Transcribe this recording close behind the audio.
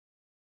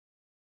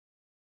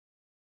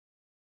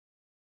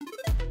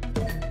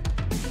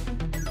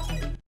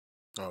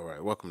All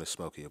right, welcome to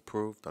Smokey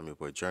Approved. I'm your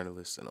boy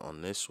Jurnalist, and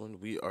on this one,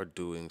 we are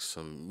doing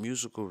some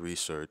musical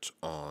research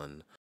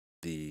on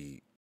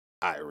the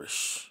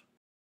Irish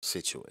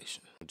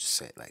situation. We'll just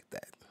say it like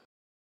that.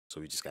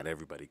 So we just got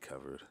everybody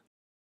covered.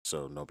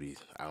 So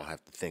I don't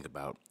have to think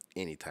about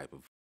any type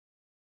of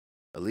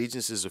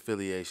allegiances,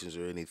 affiliations,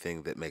 or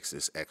anything that makes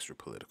this extra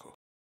political.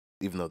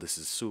 Even though this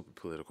is super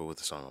political with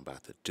the song I'm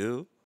about to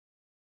do,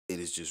 it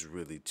is just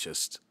really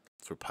just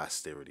for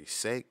posterity's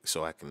sake,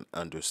 so I can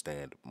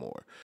understand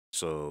more.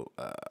 So,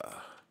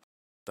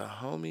 the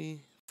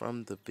homie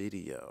from the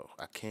video,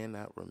 I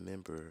cannot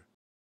remember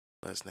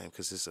last name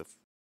because it's a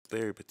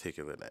very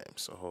particular name.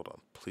 So hold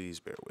on, please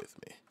bear with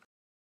me.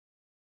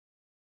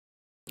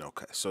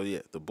 Okay, so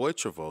yeah, the boy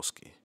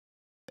Travolsky,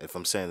 if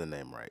I'm saying the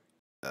name right,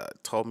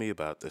 told me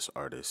about this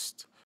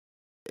artist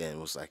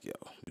and was like, "Yo,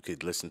 you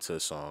could listen to a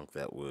song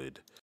that would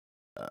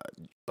uh,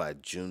 by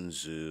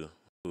Junzu,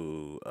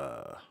 who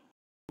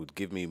would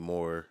give me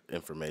more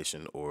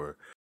information or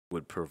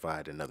would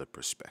provide another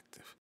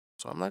perspective."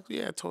 So I'm like,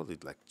 yeah, I totally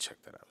like to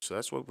check that out. So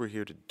that's what we're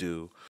here to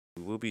do.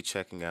 We will be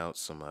checking out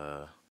some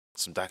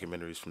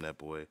documentaries from that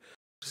boy.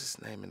 What's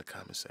his name in the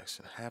comment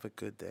section? Have a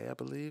good day, I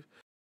believe,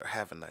 or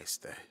have a nice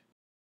day.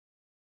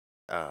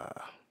 Uh,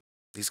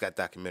 he's got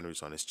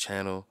documentaries on his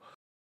channel.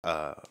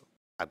 Uh,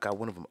 I've got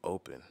one of them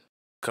open,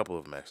 a couple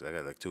of them actually. I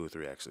got like two or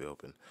three actually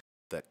open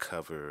that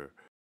cover,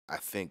 I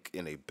think,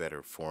 in a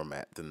better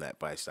format than that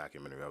Vice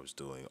documentary I was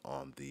doing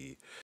on the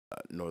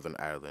Northern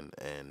Ireland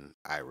and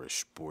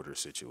Irish border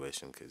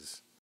situation.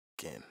 Because,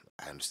 again,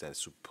 I understand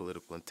it's super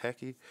political and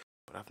techie,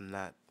 but I've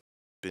not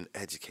been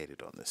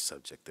educated on this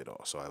subject at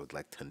all. So I would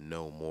like to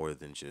know more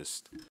than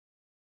just,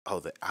 oh,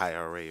 the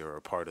IRA are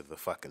a part of the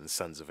fucking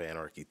Sons of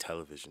Anarchy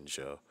television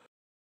show.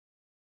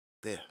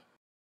 Yeah.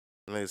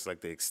 I think it's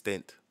like the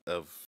extent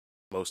of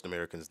most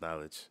Americans'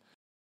 knowledge.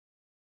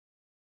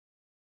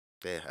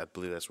 Yeah, I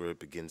believe that's where it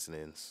begins and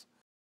ends.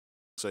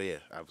 So yeah,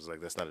 I was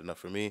like, that's not enough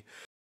for me.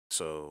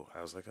 So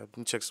I was like, I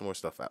can check some more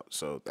stuff out.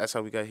 So that's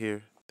how we got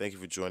here. Thank you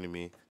for joining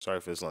me. Sorry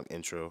for this long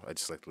intro. I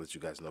just like to let you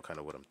guys know kind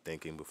of what I'm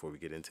thinking before we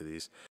get into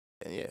these.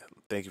 And yeah,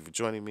 thank you for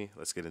joining me.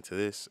 Let's get into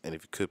this. And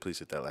if you could, please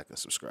hit that like and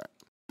subscribe.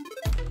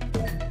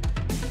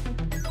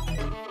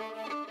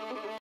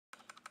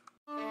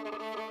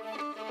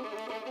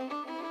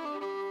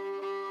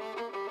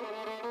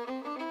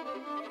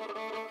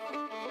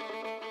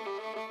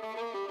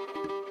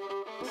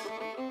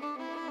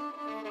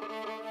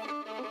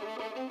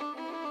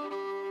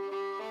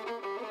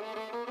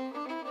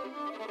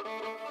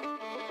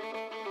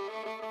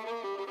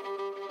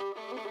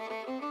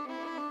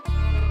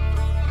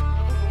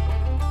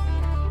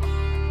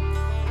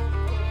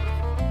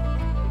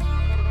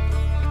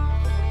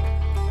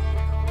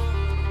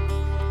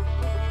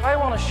 I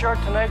want to share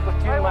tonight with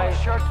you my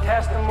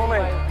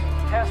testimony.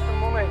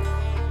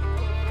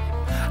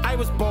 I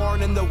was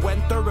born in the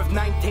winter of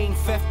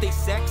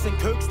 1956 in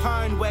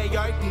Cookstown, way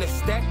out in the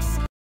sticks.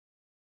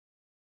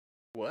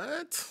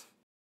 What?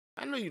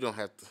 I know you don't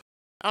have to.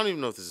 I don't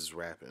even know if this is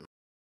rapping,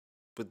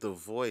 but the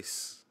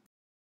voice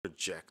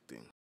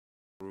projecting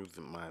through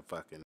my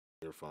fucking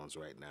earphones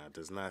right now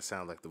does not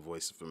sound like the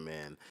voice of a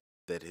man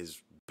that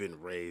has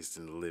been raised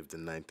and lived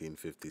in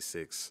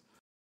 1956.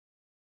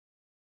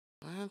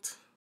 What?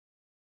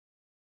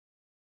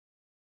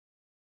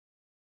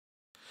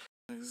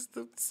 It's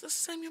the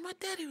same year my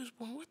daddy was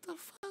born. What the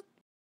fuck?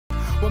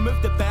 We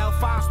moved to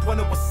Belfast when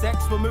it was 6.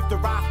 We moved to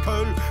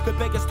Rathcoole, the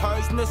biggest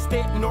house in the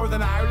state in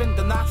Northern Ireland,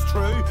 and that's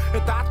true.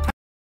 At that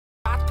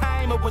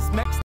time it was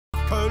mixed.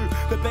 Cool.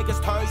 The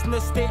biggest house in the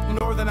state in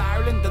Northern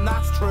Ireland, and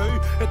that's true.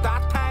 At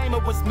that time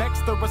it was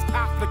mixed, there was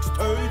Catholics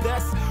too.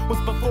 This was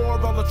before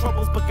all the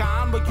troubles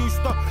began. We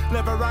used to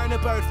live around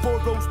about 4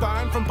 rows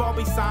down from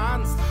Bobby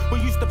Sands. We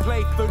used to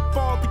play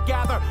football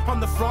together on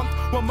the front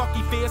with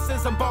mucky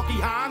faces and boggy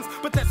hands.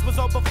 But this was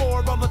all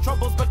before all the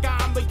troubles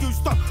began. We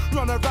used to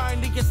run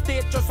around the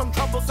estate, just some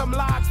troublesome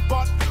lads.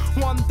 But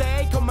one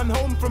day coming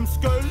home from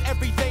school,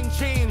 everything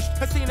changed.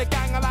 I seen a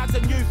gang of lads I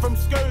knew from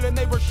school, and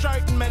they were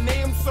shouting my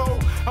name. So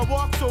I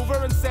walks over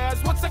and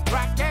says, "What's the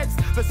crack, kids?"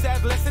 They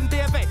said, "Listen,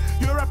 Davey,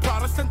 you're a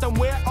Protestant and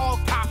we're all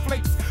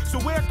Catholics, so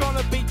we're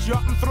gonna beat you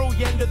up and throw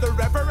you into the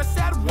river." I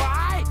said,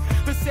 "Why?"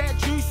 They said,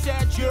 "You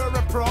said you're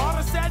a Prot."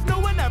 I said,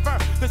 "No, I never."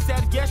 They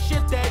said, "Yes, you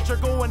did, you're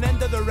going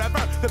into the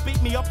river." They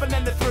beat me up and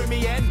then they threw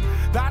me in.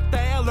 That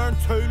day I learned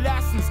 2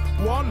 lessons.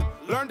 1,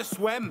 learn to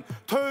swim.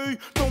 2,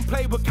 don't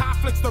play with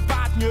Catholics, they're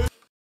bad news.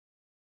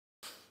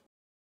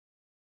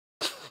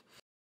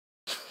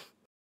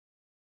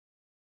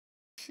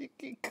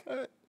 Cheeky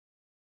cut.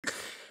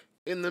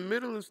 In the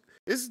middle of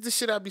this is the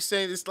shit I be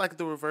saying. It's like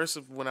the reverse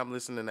of when I'm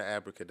listening to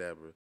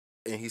Abracadabra,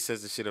 and he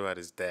says the shit about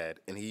his dad,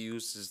 and he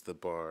uses the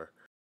bar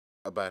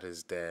about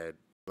his dad,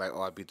 like,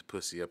 "Oh, I beat the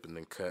pussy up and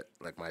then cut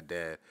like my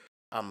dad."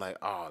 I'm like,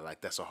 "Oh,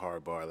 like that's a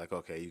hard bar. Like,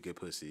 okay, you get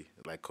pussy,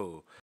 like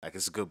cool, like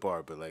it's a good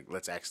bar, but like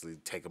let's actually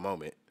take a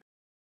moment."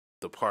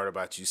 The part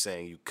about you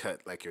saying you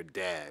cut like your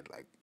dad,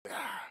 like,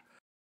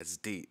 that's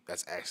deep.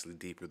 That's actually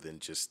deeper than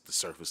just the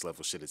surface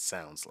level shit it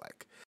sounds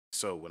like.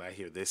 So when I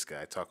hear this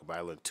guy talk about,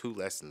 I learned 2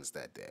 lessons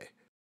that day.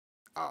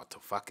 to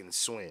fucking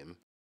swim,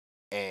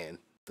 and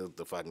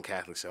the fucking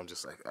Catholic shit. I'm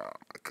just like, oh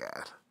my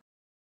god.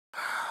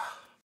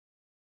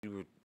 You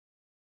were,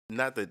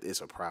 not that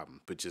it's a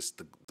problem, but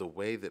just the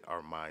way that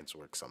our minds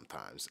work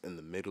sometimes in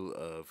the middle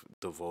of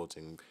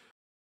divulging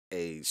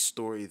a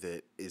story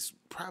that is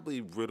probably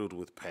riddled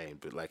with pain,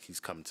 but like he's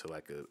come to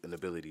like an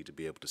ability to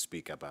be able to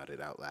speak about it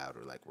out loud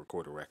or like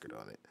record a record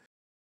on it.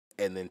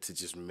 And then to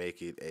just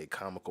make it a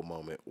comical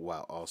moment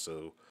while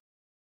also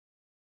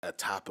a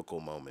topical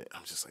moment.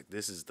 I'm just like,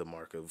 this is the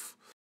mark of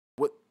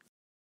what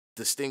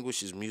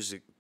distinguishes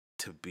music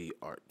to be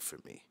art for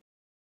me.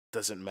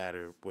 Doesn't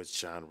matter what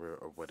genre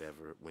or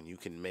whatever. When you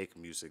can make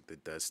music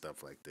that does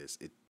stuff like this,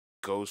 it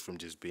goes from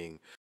just being,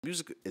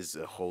 music is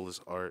a whole is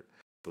art,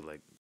 but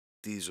like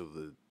these are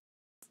the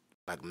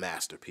like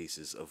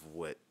masterpieces of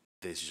what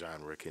this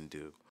genre can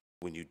do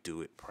when you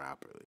do it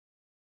properly.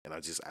 And I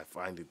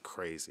find it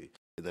crazy.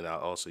 And then I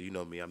also, you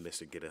know me, I'm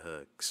Mr. Get a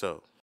Hug.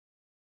 So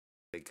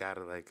they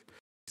gotta like,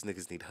 these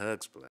niggas need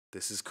hugs, but like,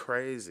 this is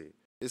crazy.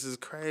 This is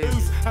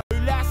crazy.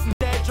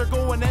 You're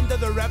going into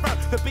the river.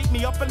 They beat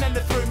me up and then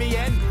they threw me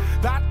in.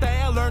 That day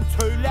I learned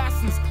 2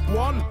 lessons.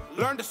 1,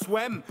 learn to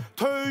swim.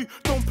 2,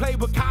 don't play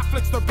with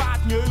Catholics, they're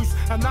bad news.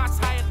 And that's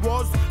how it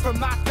was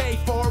from that day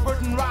forward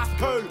in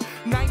Rathcoole.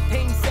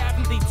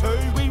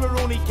 1972, we were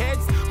only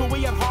kids, but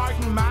we had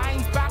hardened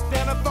minds. Back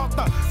then I thought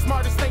the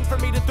smartest thing for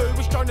me to do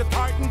was join the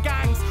tartan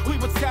gangs. We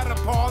would set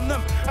upon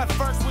them. At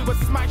first we would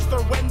smash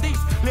their windies.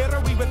 Later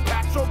we would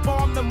petrol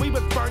bomb them. We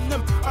would burn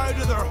them out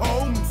of their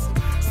homes.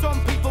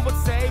 Some people would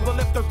say we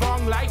lived the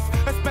wrong life.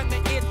 I spent the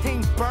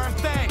 18th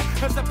birthday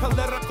as a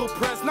political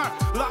prisoner,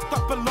 locked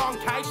up in Long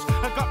Cache.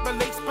 I got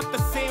released, but the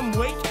same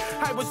week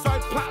I was out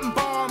planting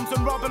bombs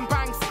and robbing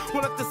banks,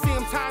 while at the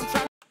same time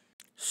trying.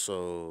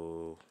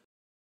 So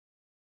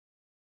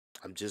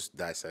I'm just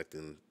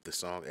dissecting the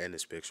song and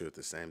this picture at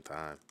the same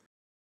time.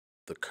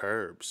 The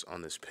curbs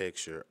on this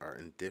picture are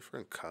in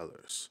different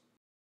colors.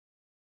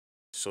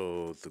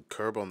 So the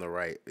curb on the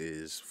right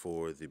is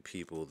for the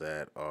people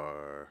that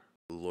are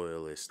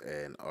loyalists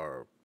and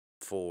are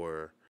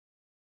for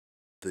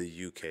the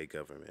UK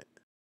government,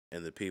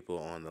 and the people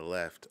on the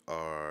left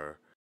are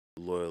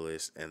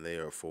loyalists and they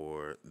are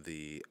for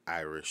the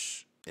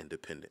Irish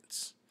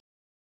independence,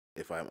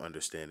 if I'm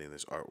understanding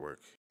this artwork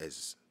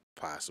as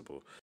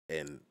possible.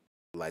 And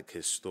like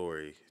his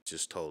story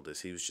just told us,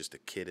 he was just a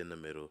kid in the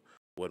middle,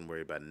 wasn't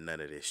worried about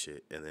none of this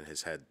shit, and then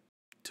has had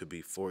to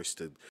be forced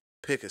to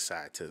pick a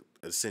side to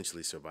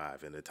essentially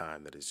survive in a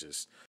time that is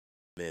just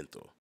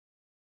mental.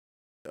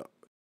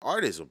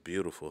 Art is a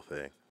beautiful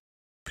thing.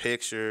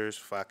 Pictures,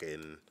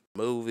 fucking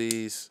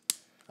movies.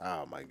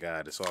 Oh my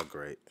God, it's all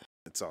great.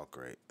 It's all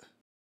great.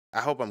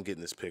 I hope I'm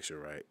getting this picture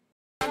right.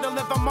 To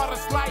live a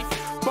modest life,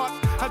 but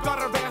I got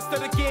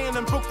arrested again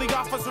and broke the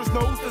officer's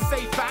nose to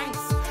say thanks.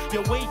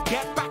 Yeah, we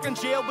get back in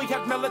jail, we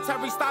had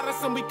military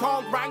status and we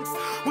called ranks.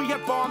 We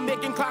had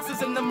bomb-making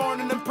classes in the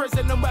morning in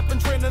prison and weapon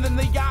training in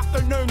the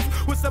afternoons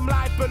with some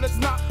live bullets,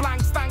 not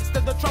blanks. Thanks to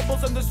the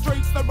troubles in the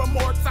streets, there were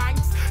more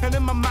tanks. And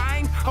in my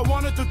mind, I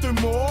wanted to do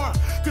more,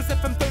 cause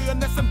if I'm doing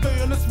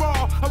this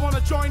raw. I want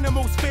to join the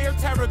most feared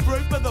terror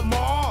group of them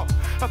all.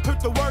 I put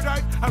the word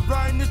out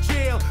around the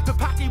jail. The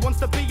Packy wants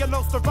to be an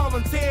Ulster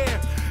volunteer.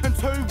 And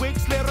 2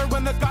 weeks later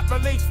when I got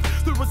released,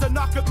 there was a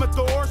knock at my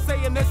door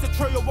saying, is it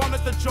true I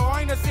wanted to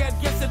join? I said,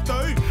 yes I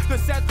do. They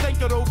said,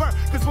 think it over,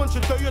 cause once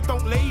you do you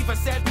don't leave. I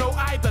said, no,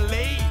 I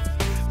believe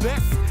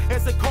this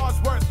is a cause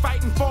worth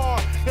fighting for.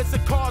 It's a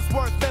cause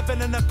worth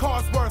living and a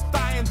cause worth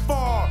dying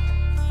for.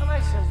 And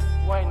I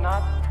said, why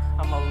not?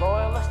 I'm a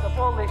loyalist. I've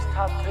all these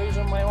tattoos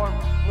on my arm.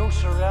 No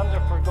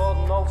surrender for God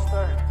and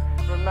Ulster.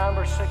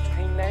 Remember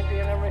 1690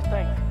 and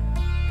everything.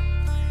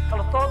 And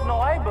I thought, no,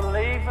 I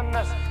believe in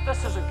this.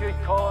 This is a good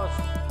cause.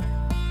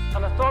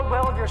 And I thought,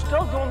 well, if you're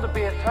still going to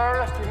be a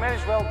terrorist, you may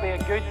as well be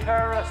a good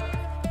terrorist.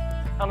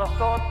 And I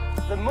thought,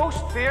 the most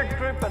feared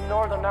group in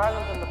Northern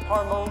Ireland in the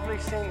paramilitary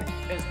scene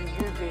is the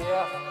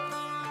UBF.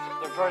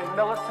 They're very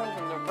militant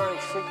and they're very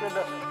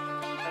secretive.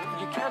 And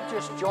you can't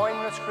just join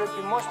this group,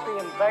 you must be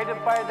invited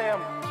by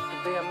them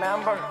to be a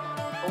member.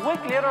 A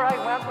week later, I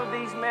went with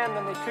these men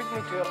and they took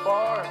me to a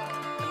bar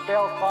in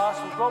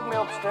Belfast and brought me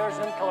upstairs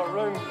into a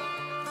room.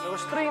 There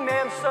was 3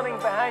 men sitting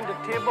behind the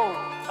table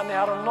and they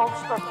had an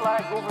Ulster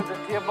flag over the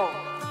table.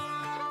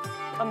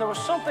 And there was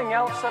something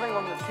else sitting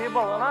on the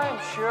table, and I am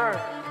sure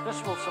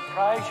this will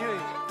surprise you,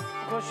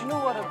 because you know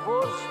what it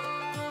was?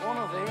 One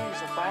of these,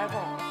 a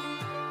Bible.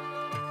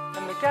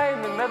 And the guy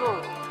in the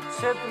middle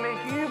said to me,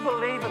 do you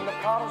believe in the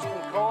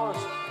Protestant cause?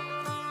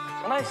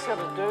 And I said,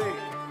 I do.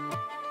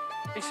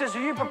 He says,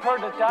 are you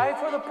prepared to die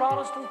for the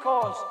Protestant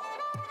cause?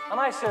 And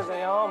I says, I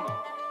am.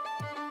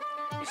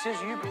 He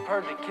says, are you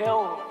prepared to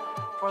kill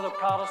for the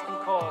Protestant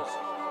cause?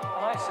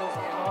 And I says,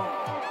 I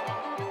am.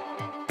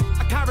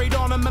 Carried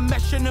on my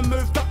mission and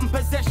moved up in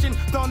position.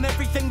 Done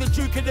everything that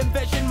you could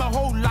envision. My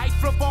whole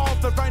life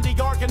revolved around the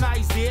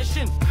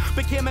organisation.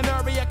 Became an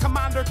area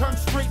commander, turned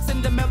streets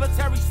into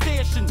military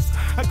stations.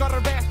 I got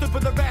arrested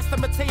with the rest of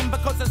my team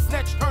because a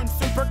snitch turned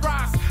super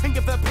grass and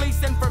give the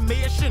police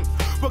information.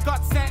 We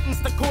got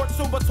sentenced to court,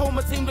 so I told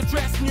my team to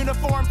dress in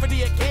uniform for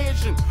the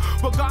occasion.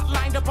 We got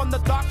lined up on the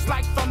docks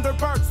like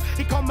Thunderbirds.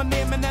 He called my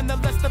name and then the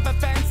list of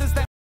offenses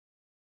that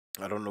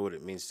I don't know what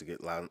it means to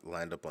get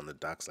lined up on the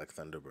docks like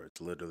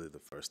Thunderbirds. Literally the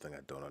first thing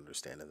I don't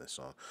understand in this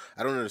song.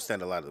 I don't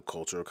understand a lot of the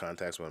cultural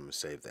context, but I'm going to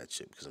save that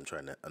shit because I'm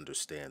trying to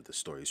understand the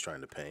story he's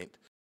trying to paint.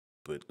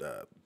 But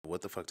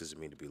what the fuck does it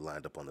mean to be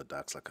lined up on the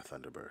docks like a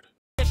Thunderbird?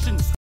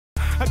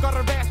 I got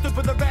arrested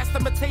with the rest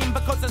of my team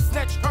because a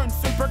snitch turned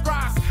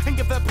supergrass and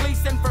give the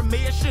police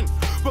information.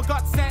 We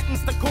got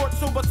sentenced to court,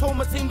 so I told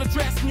my team to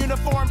dress in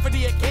uniform for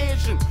the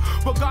occasion.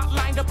 We got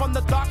lined up on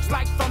the docks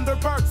like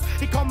Thunderbirds.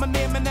 He called my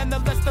name and then the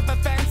list of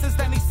offenses.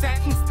 Then he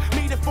sentenced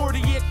me to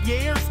 48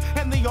 years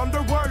in the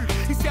underworld.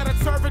 He said I'd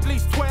serve at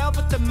least 12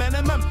 at the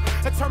minimum.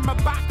 I turned my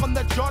back on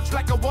the judge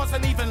like I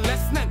wasn't even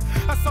listening.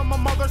 I saw my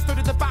mother stood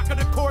at the back of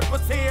the court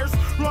with tears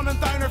running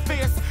down her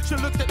face. She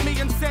looked at me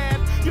and said,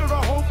 "You're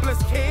a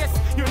hopeless case.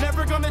 You're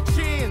never gonna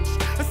change."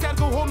 I said,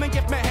 "Go home and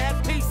get my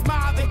headpiece,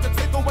 ma. They could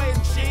take away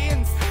in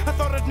chains." I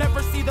thought I'd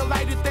never see the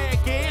light of day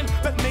again.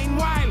 But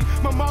meanwhile,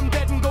 my mum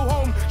didn't go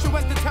home. She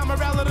went to tell my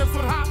relatives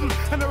what happened.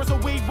 And there was a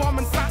wee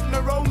woman sat in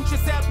her own. She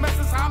said,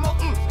 "Mrs.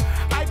 Hamilton,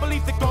 I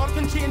believe that God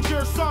can change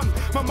your son."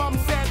 My mum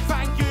said,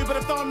 "Thank you, but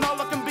I've done all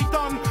that can be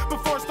done."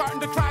 Before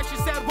starting to cry, she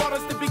said, "What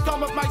is to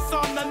become of my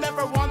son? I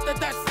never wanted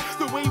this."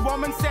 The wee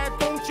woman said,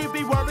 "Don't you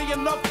be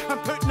worrying, love. I'm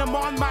putting him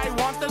on my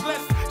wanted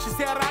list." She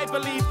said, "I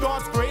believe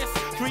God's grace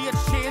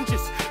creates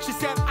changes." She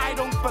said, "I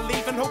don't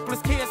believe in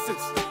hopeless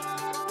cases."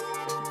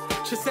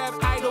 She said,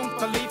 "I don't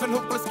believe in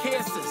hopeless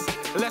cases."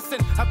 Listen,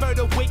 about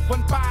a week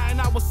went by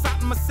and I was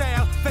sat in my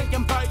cell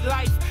thinking about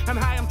life and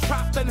how I'm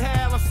trapped in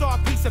hell. I saw a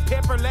piece of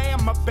paper lay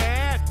on my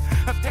bed.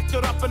 I picked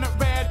it up and it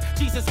read,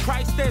 "Jesus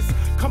Christ is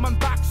coming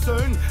back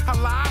soon." I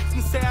laughed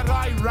and said,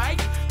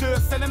 "Alright, do a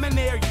cinema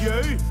near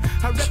you."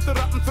 I ripped it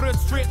up and threw it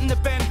straight in the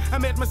bin. I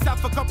made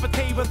myself a cup of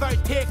tea without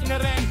taking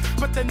it in.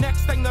 But the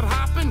next thing that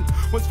happened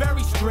was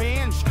very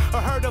strange.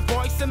 I heard a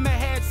voice in my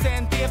head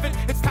saying, "David,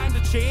 it's time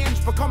to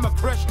change, become a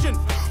Christian."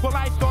 Well,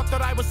 I thought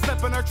that I was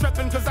slipping or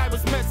tripping because I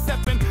was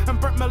mid-sipping and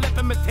burnt my lip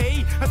in my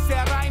tea. I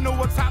said, "I know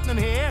what's happening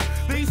here.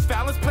 These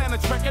fellas playing a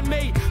trick on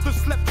me." The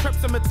slip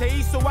trips in my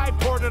tea, so I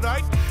poured it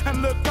out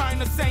and looked down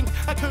the sink.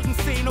 I couldn't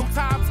see no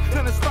tabs,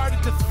 then I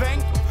started to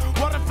think,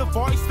 what if the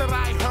voice that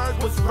I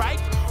heard was right?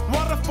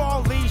 What if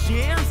all these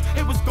years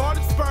it was God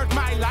that spurred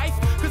my life?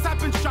 Cause I've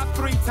been shot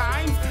 3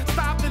 times,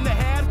 stabbed in the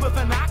head with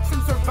an axe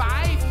and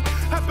survived.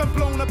 I've been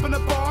blown up in a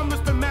bomb,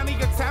 there's been many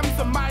attempts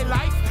in my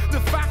life.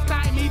 The fact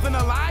I'm even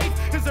alive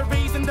is a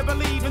reason to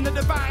believe in the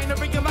divine. I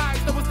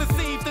realized I was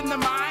deceived in the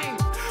mind.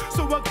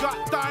 So I got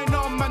down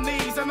on my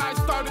knees and I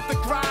started to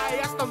cry.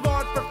 Asked the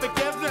Lord for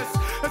forgiveness.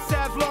 I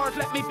said, "Lord,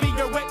 let me be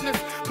your witness.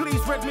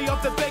 Please rid me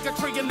of the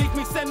bigotry and leave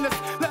me sinless.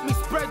 Let me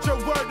spread your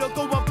word, I'll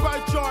go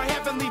about your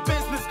heavenly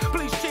business.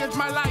 Please change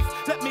my life,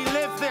 let me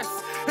live this."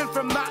 And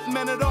from that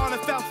minute on I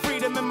felt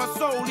freedom in my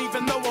soul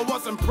even though I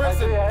was in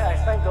prison. I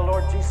thank the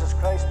Lord Jesus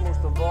Christ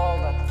most of all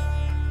that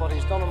what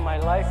he's done in my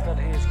life, that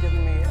he has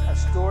given me a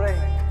story.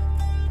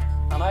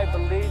 And I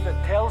believe it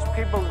tells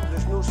people that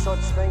there's no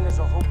such thing as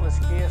a hopeless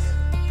case.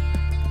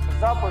 If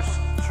that was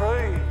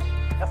true,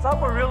 if that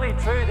were really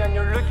true, then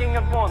you're looking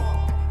at one,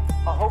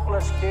 a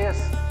hopeless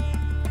case.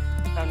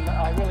 And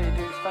I really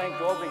do thank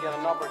God we get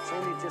an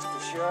opportunity just to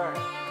share.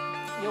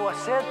 You know, I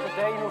said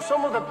today,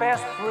 some of the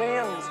best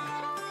brains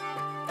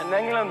in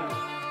England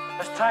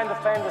is trying to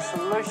find a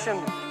solution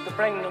to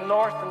bring the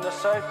North and the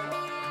South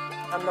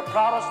and the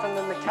Protestant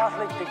and the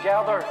Catholic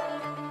together.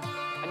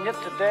 And yet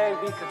today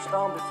we could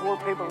stand before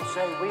people and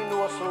say, we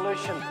know a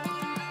solution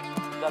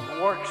that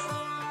works.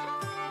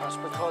 That's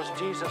because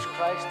Jesus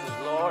Christ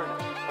is Lord,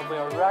 that we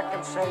are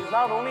reconciled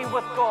not only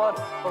with God,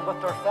 but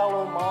with our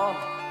fellow man.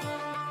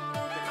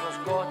 Because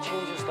God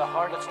changes the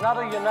heart. It's not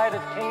a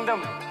united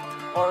kingdom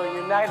or a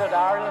united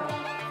Ireland,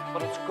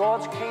 but it's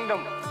God's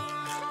kingdom.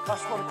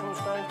 That's what it comes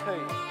down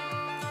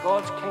to.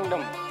 God's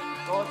kingdom.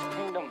 God's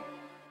kingdom.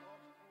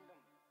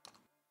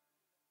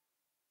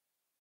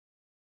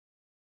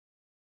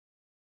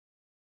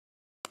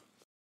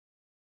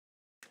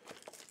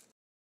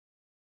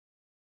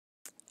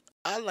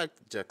 I like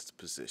the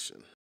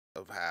juxtaposition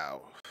of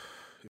how,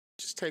 if you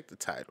just take the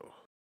title,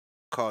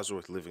 Cause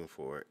Worth Living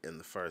For, in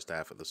the first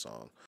half of the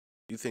song,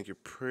 you think you're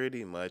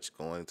pretty much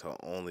going to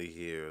only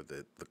hear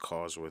that the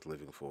cause worth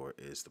living for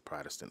is the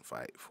Protestant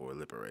fight for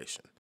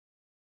liberation.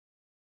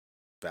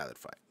 Valid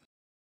fight.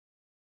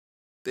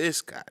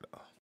 This guy,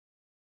 though,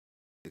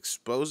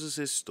 exposes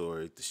his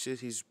story, the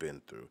shit he's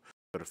been through,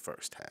 for the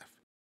first half.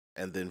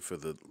 And then for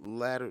the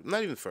latter, not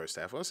even the first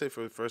half, I'll say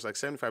for the first,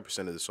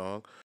 75% of the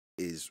song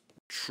is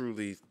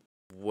truly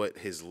what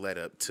has led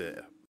up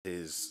to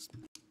his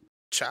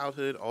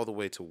childhood all the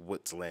way to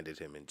what's landed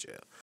him in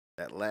jail.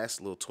 That last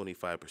little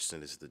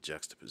 25% is the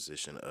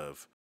juxtaposition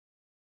of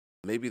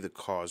maybe the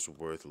cause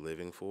worth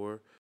living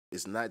for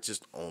is not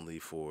just only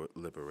for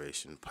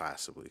liberation,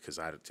 possibly, because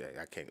I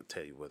can't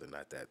tell you whether or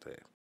not that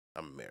thing.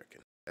 I'm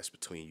American. That's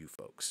between you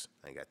folks.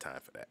 I ain't got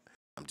time for that.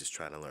 I'm just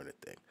trying to learn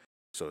a thing.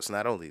 So it's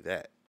not only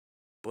that,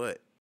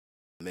 but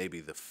maybe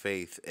the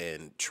faith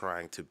and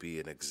trying to be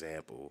an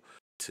example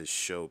to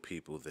show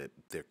people that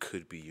there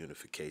could be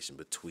unification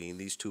between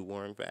these two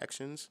warring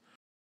factions,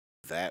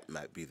 that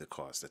might be the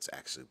cause that's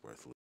actually worth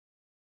living,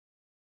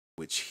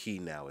 which he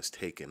now has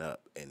taken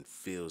up and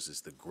feels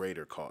is the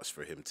greater cause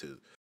for him to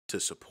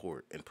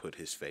support and put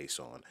his face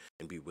on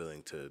and be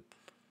willing to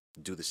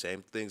do the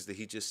same things that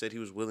he just said he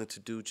was willing to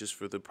do just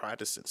for the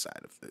Protestant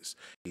side of this.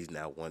 He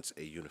now wants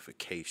a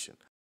unification.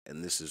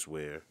 And this is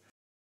where,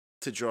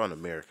 to draw an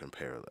American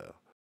parallel,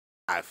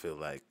 I feel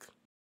like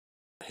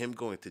him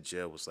going to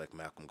jail was like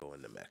Malcolm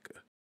going to Mecca.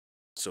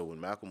 So when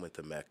Malcolm went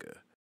to Mecca,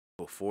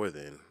 before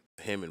then,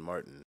 him and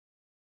Martin,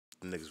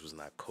 niggas was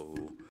not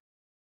cool.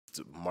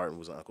 Martin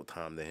was Uncle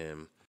Tom to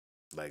him.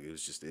 Like, it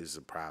was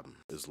a problem.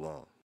 It was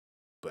long.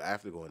 But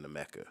after going to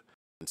Mecca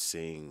and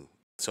seeing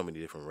so many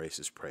different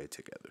races pray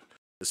together,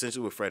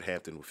 essentially what Fred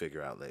Hampton will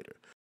figure out later,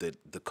 that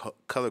the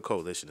color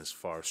coalition is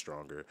far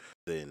stronger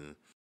than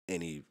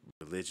any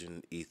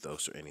religion,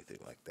 ethos, or anything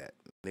like that.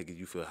 Nigga,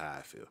 you feel how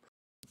I feel.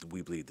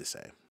 We bleed the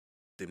same.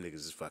 Them niggas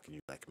is fucking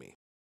you like me.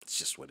 It's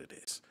just what it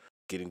is.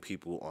 Getting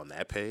people on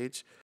that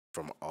page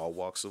from all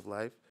walks of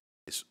life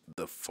is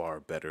the far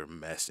better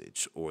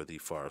message, or the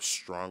far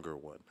stronger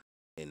one,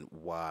 and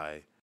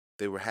why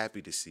they were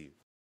happy to see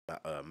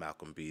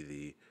Malcolm be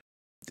the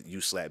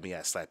you slap me,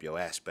 I slap your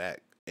ass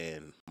back.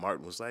 And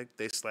Martin was like,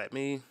 they slap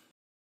me,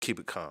 keep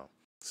it calm.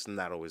 It's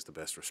not always the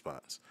best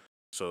response.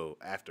 So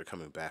after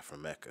coming back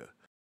from Mecca,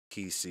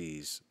 he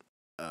sees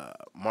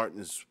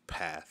Martin's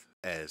path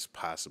as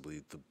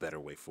possibly the better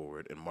way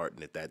forward. And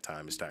Martin at that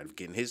time is tired of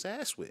getting his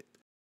ass whipped.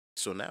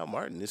 So now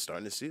Martin is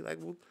starting to see, like,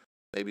 well,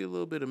 maybe a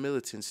little bit of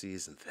militancy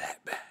isn't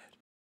that bad.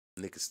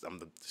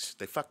 Niggas,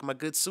 they fucking my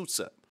good suits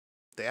up.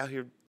 They out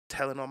here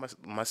telling all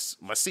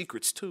my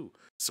secrets too.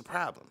 It's a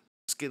problem.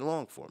 It's getting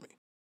long for me.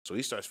 So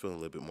he starts feeling a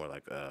little bit more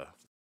like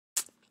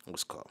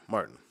what's it called?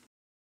 Malcolm.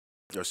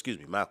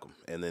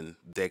 And then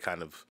they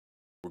kind of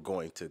were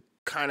going to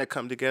kind of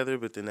come together,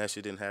 but then that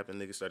shit didn't happen.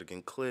 Niggas started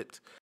getting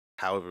clipped.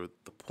 However,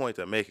 the point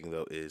I'm making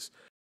though is,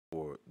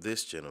 for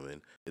this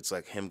gentleman, it's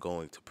like him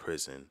going to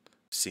prison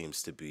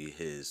seems to be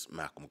his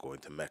Malcolm going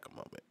to Mecca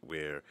moment,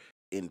 where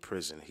in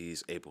prison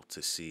he's able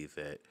to see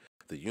that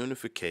the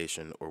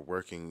unification, or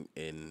working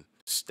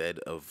instead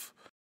of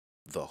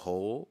the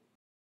whole,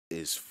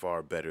 is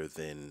far better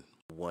than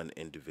one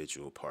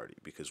individual party.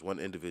 Because one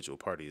individual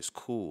party is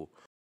cool,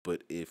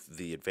 but if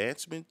the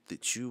advancement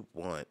that you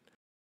want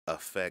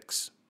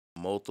affects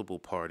multiple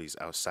parties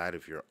outside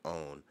of your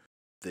own,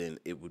 then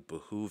it would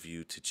behoove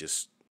you to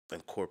just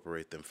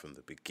incorporate them from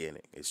the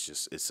beginning.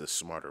 It's a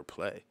smarter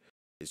play.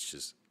 It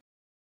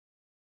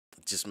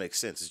just makes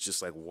sense. It's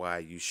just like why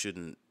you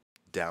shouldn't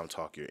down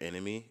talk your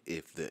enemy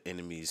if the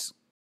enemy's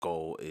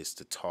goal is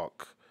to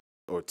talk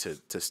or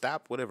to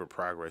stop whatever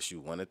progress you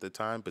want at the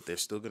time, but they're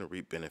still going to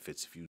reap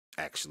benefits if you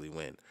actually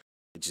win.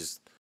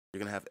 You're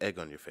going to have egg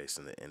on your face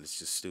in the end. It's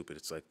just stupid.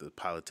 It's like the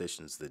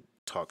politicians that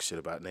talk shit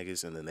about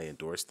niggas and then they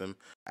endorse them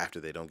after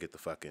they don't get the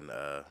fucking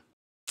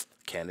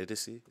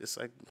candidacy. It's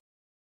like,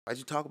 why'd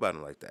you talk about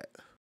them like that?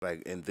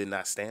 Like, and then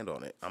not stand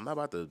on it. I'm not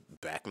about to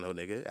back no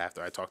nigga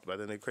after I talked about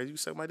that nigga crazy. You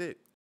suck my dick.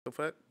 The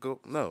fuck? Go.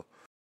 No.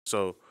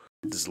 So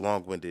this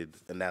long-winded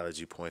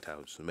analogy point I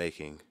was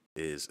making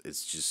is,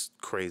 it's just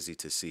crazy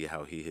to see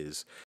how he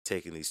has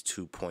taken these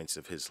 2 points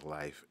of his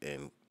life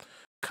and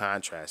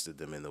contrasted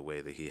them in the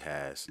way that he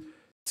has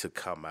to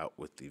come out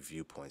with the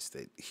viewpoints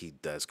that he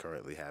does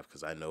currently have.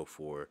 Because I know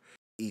for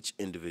each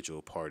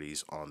individual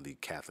parties on the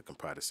Catholic and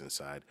Protestant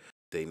side,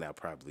 they now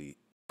probably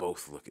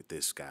both look at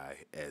this guy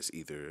as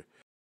either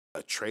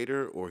a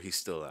traitor or he's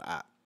still an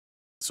op.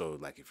 So,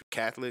 like, if you're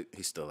Catholic,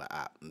 he's still an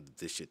op.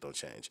 This shit don't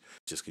change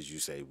just because you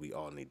say we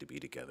all need to be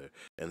together.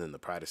 And then the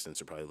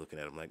Protestants are probably looking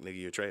at him like, nigga,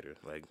 you're a traitor.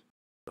 Like,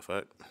 the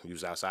fuck? You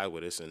was outside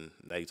with us, and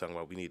now you're talking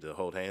about we need to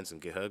hold hands and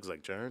get hugs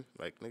like Jern?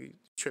 Like, nigga, you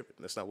tripping.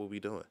 That's not what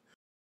we doing.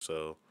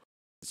 So,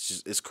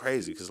 it's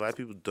crazy because a lot of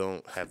people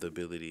don't have the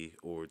ability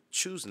or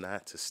choose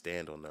not to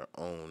stand on their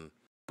own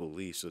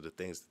beliefs or the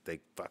things that they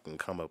fucking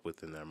come up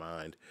with in their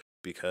mind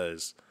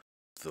because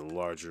the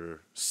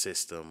larger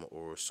system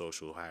or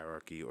social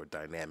hierarchy or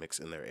dynamics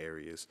in their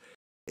areas.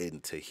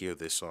 And to hear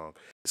this song,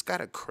 it's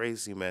got a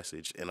crazy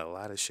message and a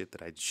lot of shit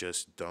that I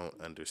just don't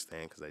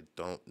understand because I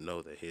don't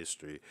know the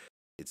history.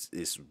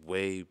 It's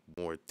way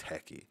more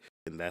techie,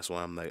 and that's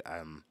why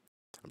I'm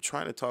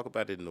trying to talk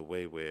about it in a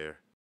way where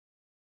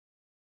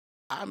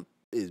I'm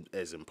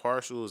as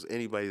impartial as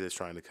anybody that's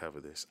trying to cover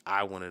this.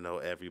 I want to know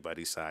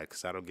everybody's side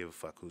because I don't give a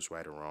fuck who's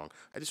right or wrong.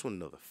 I just want to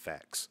know the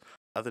facts.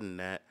 Other than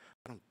that,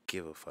 I don't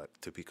give a fuck,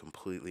 to be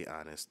completely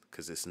honest,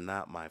 because it's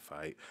not my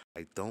fight.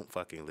 I don't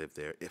fucking live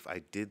there. If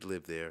I did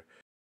live there,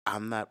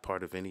 I'm not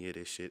part of any of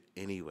this shit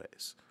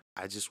anyways.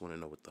 I just want to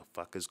know what the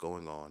fuck is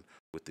going on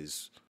with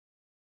as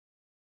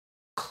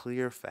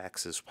clear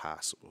facts as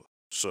possible.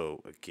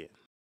 So, again,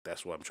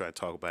 that's why I'm trying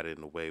to talk about it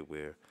in a way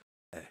where,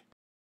 hey,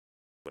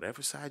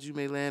 whatever side you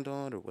may land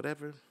on or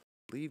whatever,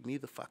 leave me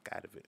the fuck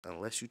out of it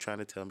unless you're trying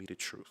to tell me the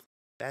truth.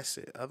 That's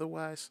it.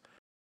 Otherwise,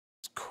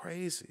 it's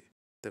crazy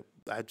that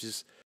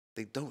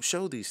they don't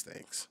show these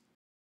things.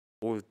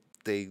 or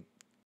they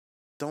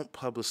don't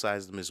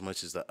publicize them as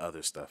much as the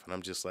other stuff. And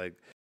I'm just like,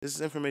 this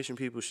is information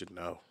people should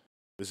know.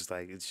 This is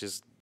like, it's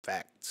just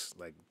facts.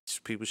 Like,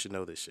 people should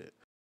know this shit.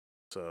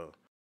 So,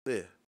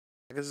 yeah.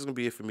 I guess it's going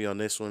to be it for me on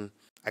this one.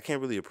 I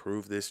can't really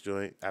approve this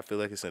joint. I feel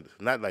like it's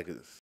not like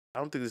it's, I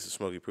don't think this is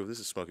Smokey proof.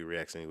 This is Smokey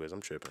Reacts anyways. I'm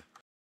tripping.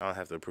 I don't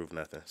have to approve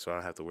nothing. So I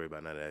don't have to worry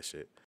about none of that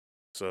shit.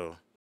 So,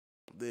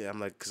 yeah, I'm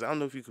like, because I don't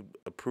know if you could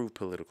approve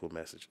political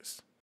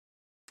messages.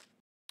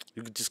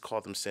 You could just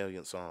call them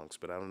salient songs,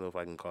 but I don't know if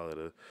I can call it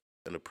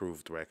an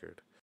approved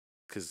record.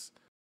 Because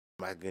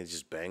am I going to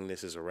just bang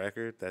this as a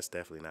record? That's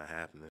definitely not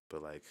happening.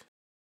 But, like,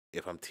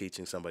 if I'm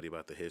teaching somebody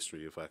about the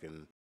history,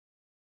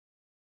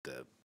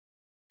 the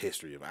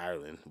history of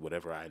Ireland,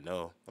 whatever I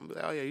know, I'm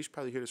like, oh, yeah, you should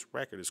probably hear this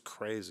record. It's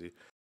crazy.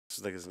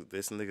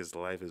 This nigga's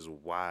life is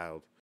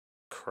wild,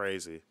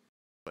 crazy.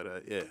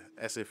 But, yeah,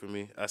 that's it for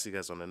me. I'll see you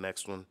guys on the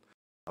next one.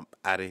 I'm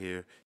out of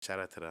here. Shout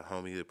out to the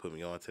homie that put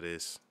me on to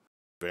this.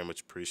 Very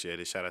much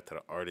appreciated. Shout out to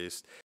the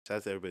artist. Shout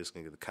out to everybody that's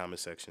going to get the comment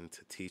section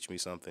to teach me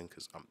something,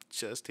 because I'm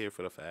just here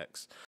for the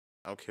facts.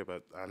 I don't care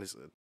about,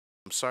 honestly,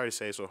 I'm sorry to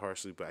say it so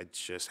harshly, but I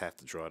just have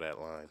to draw that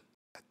line.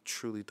 I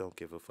truly don't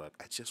give a fuck.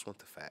 I just want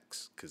the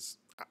facts, because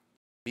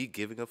me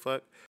giving a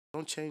fuck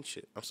don't change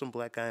shit. I'm some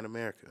black guy in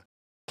America.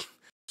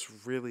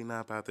 It's really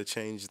not about to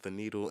change the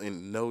needle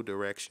in no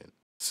direction.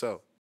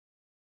 So,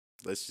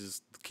 let's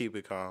just keep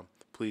it calm.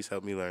 Please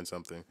help me learn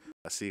something.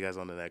 I'll see you guys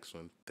on the next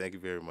one. Thank you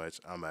very much.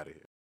 I'm out of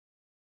here.